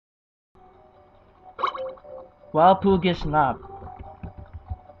Well, Poogie Snap.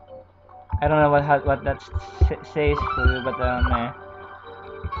 I don't know what that says for you, but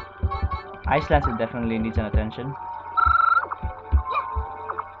Ice Lancer definitely needs an attention.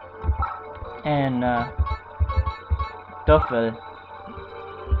 And Toffel,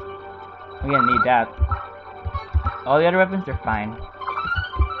 we're gonna need that. All the other weapons, they're fine.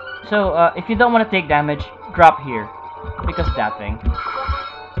 So if you don't want to take damage, drop here, because of that thing.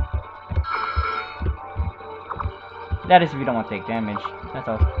 That is if you don't want to take damage. That's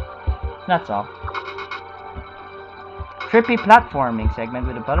all. That's all. Trippy platforming segment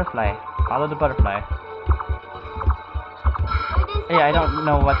with a butterfly. Follow the butterfly. Yeah, I don't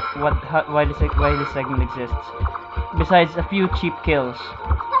know why this segment exists. Besides a few cheap kills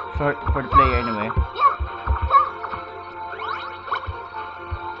for the player anyway.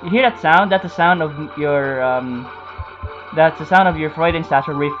 You hear that sound? That's the sound of your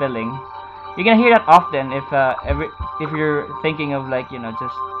Freudenstachel refilling. You're gonna hear that often if you're thinking of, like, you know,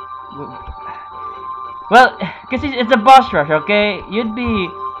 just, well, cause it's a boss rush, okay? You'd be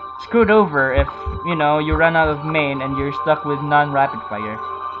screwed over if, you know, you run out of main and you're stuck with non-rapid fire.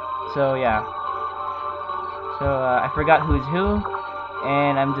 So yeah. So I forgot who's who,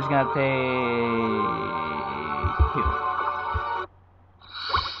 and I'm just gonna take you.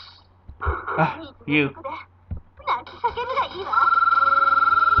 Ah, you.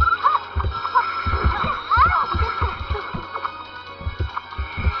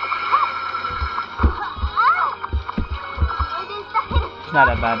 It's not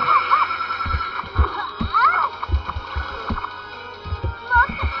that bad.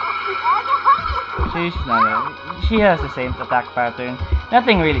 She has the same attack pattern.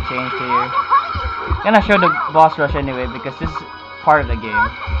 Nothing really changed here. Gonna show the boss rush anyway because this is part of the game.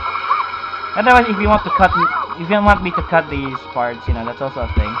 Otherwise, if you want me to cut these parts, you know, that's also a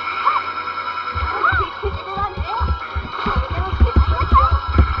thing.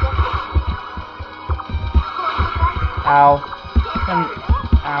 Ow.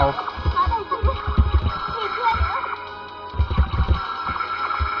 Ow.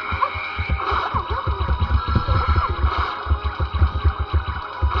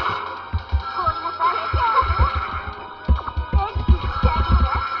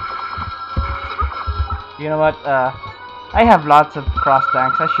 You know what, I have lots of cross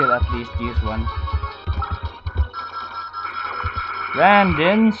tanks, I should at least use one.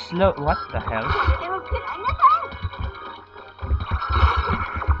 Random slow. What the hell?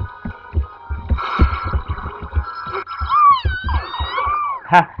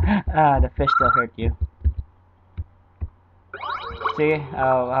 Ha! The fish still hurt you. See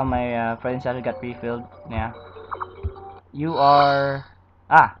how my Freudenstachel got refilled? Yeah. You are...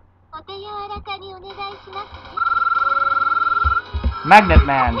 Ah! Magnet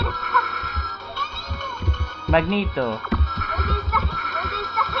Man! Magneto!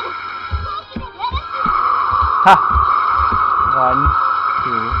 Ha!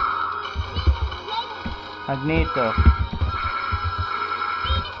 1, 2... Magneto!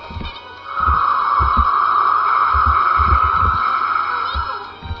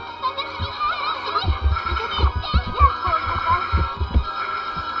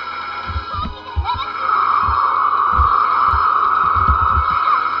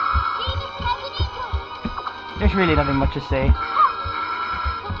 There's really nothing much to say.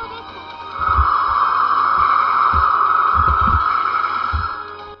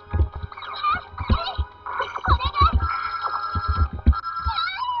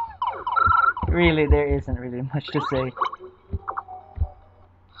 Really, there isn't really much to say.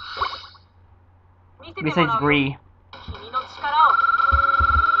 Besides Bree.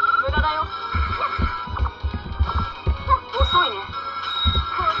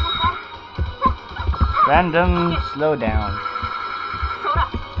 Random slowdown.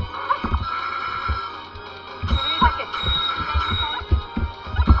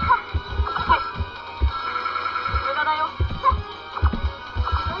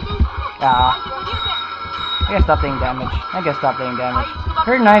 I gotta stop taking damage.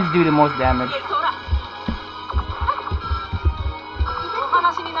 Her knives do the most damage.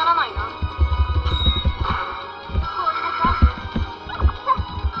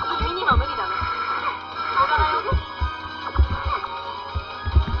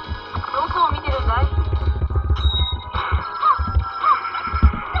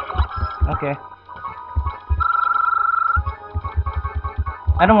 Okay.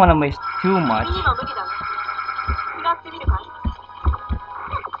 I don't want to waste too much.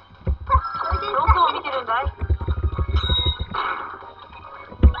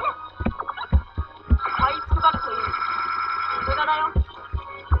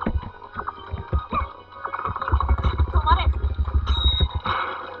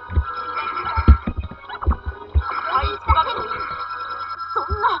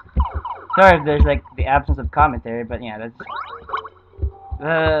 Sorry if there's like the absence of commentary, but yeah,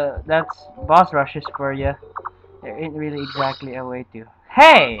 that's boss rushes for you. There ain't really exactly a way to.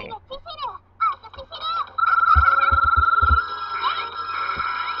 Hey!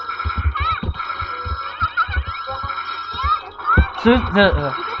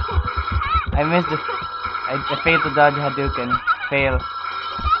 I missed it. I failed to dodge Hadouken. Fail.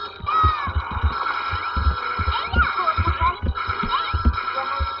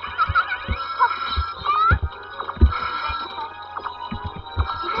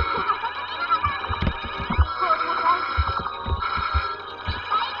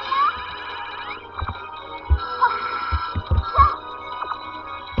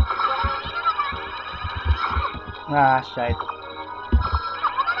 Ah, shite.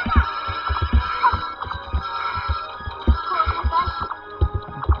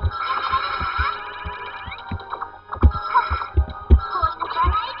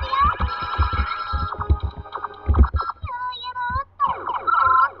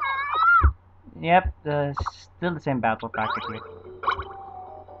 Yep, still the same battle practically.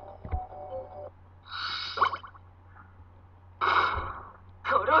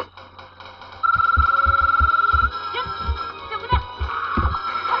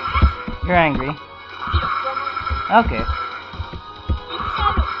 You're angry. Okay.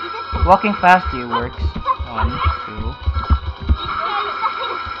 Walking past you works. 1, 2.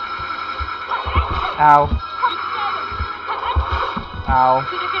 Ow.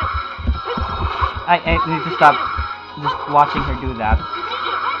 Ow. I need to stop just watching her do that.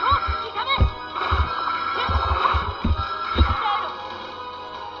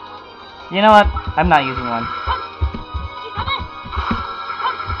 You know what? I'm not using one.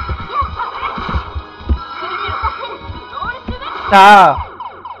 Ah!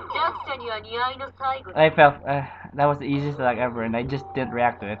 I felt that was the easiest attack ever, and I just didn't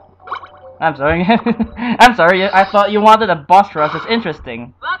react to it. I'm sorry. I'm sorry. I thought you wanted a boss rush. It's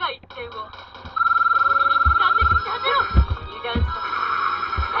interesting.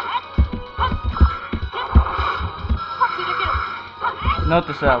 Note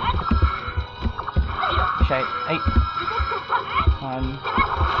to self. Shite.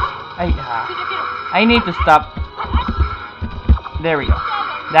 I need to stop. There we go.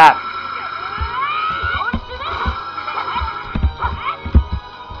 That.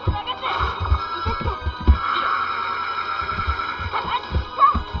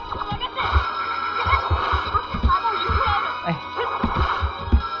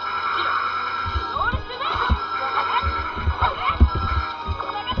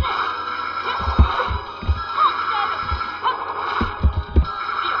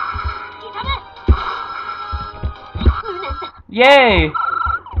 Yay!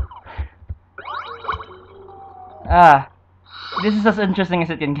 This is as interesting as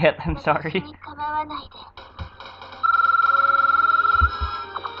it can get, I'm sorry.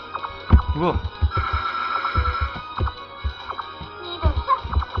 Whoa.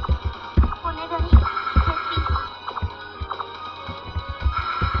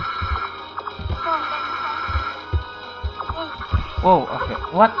 Whoa, okay.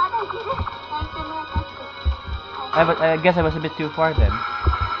 What? I guess I was a bit too far then.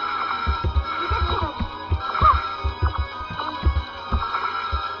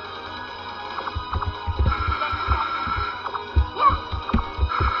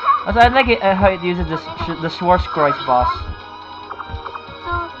 Also, I like it, how it uses the Schwer-Muta boss.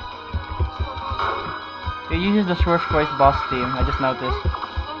 It uses the Schwer-Muta boss theme, I just noticed.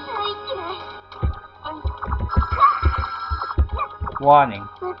 Warning.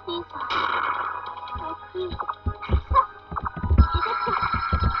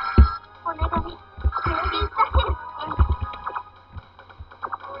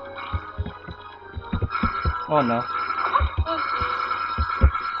 Oh no.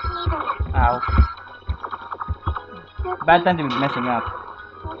 Ow. Bad time to be messing up.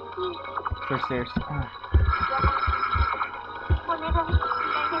 For serious.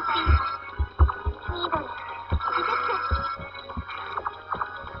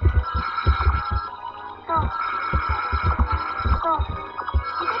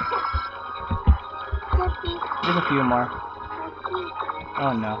 Just a few more.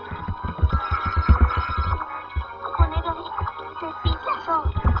 Oh no.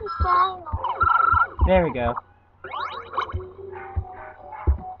 There we go.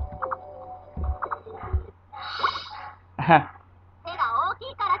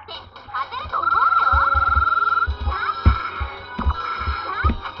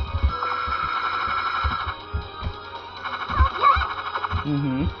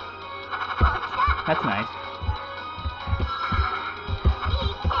 That's nice.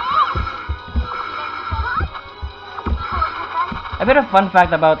 A bit of fun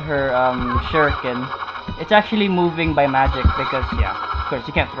fact about her shuriken. It's actually moving by magic because, yeah, of course,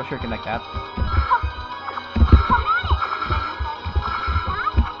 you can't throw shuriken like that.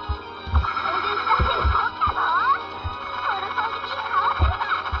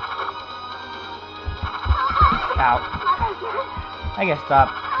 Ow. I guess stop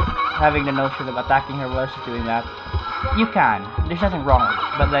having the notion of attacking her while she's doing that. You can. There's nothing wrong with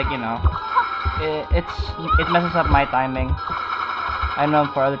it. But, like, you know, it messes up my timing. I know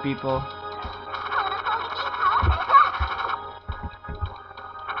for other people.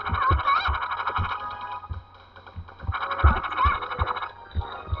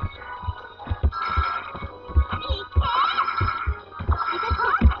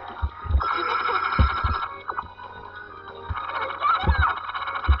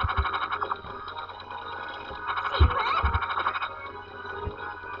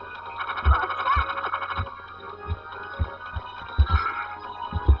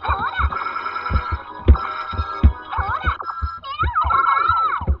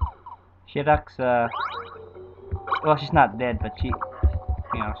 Shirak's, well, she's not dead, but she,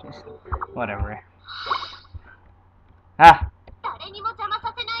 you know, she's, whatever. Ah!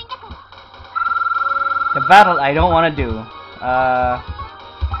 The battle I don't want to do.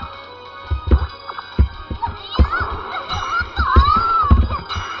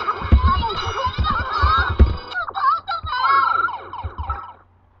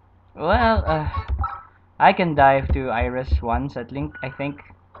 Well, I can dive to Iris once, I think.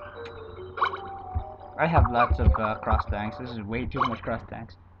 I have lots of cross tanks. This is way too much cross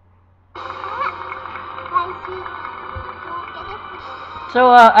tanks.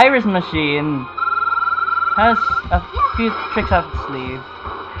 So, Iris Machine has a few tricks up its sleeve.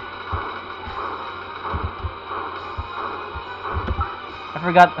 I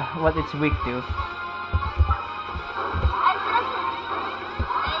forgot what it's weak to.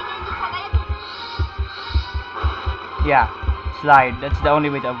 Yeah, slide. That's the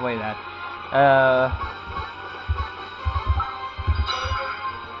only way to avoid that.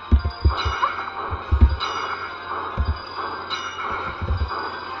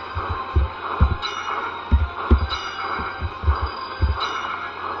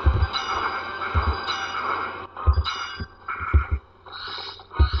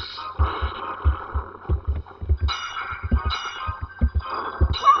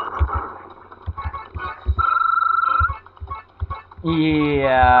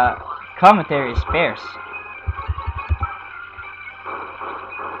 Yeah, commentary is sparse.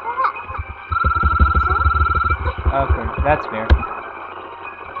 Okay, that's fair.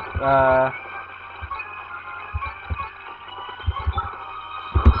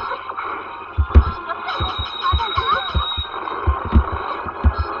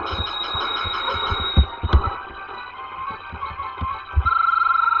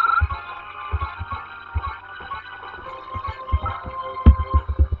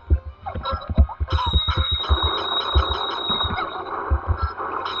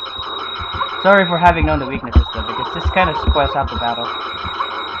 Sorry for having known the weaknesses though, because this kind of spoils out the battle.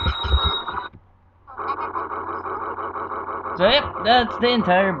 So yep, that's the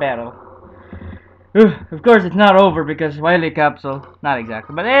entire battle. Of course it's not over because Wily Capsule, not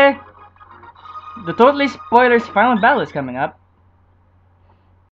exactly, but the totally spoilers final battle is coming up.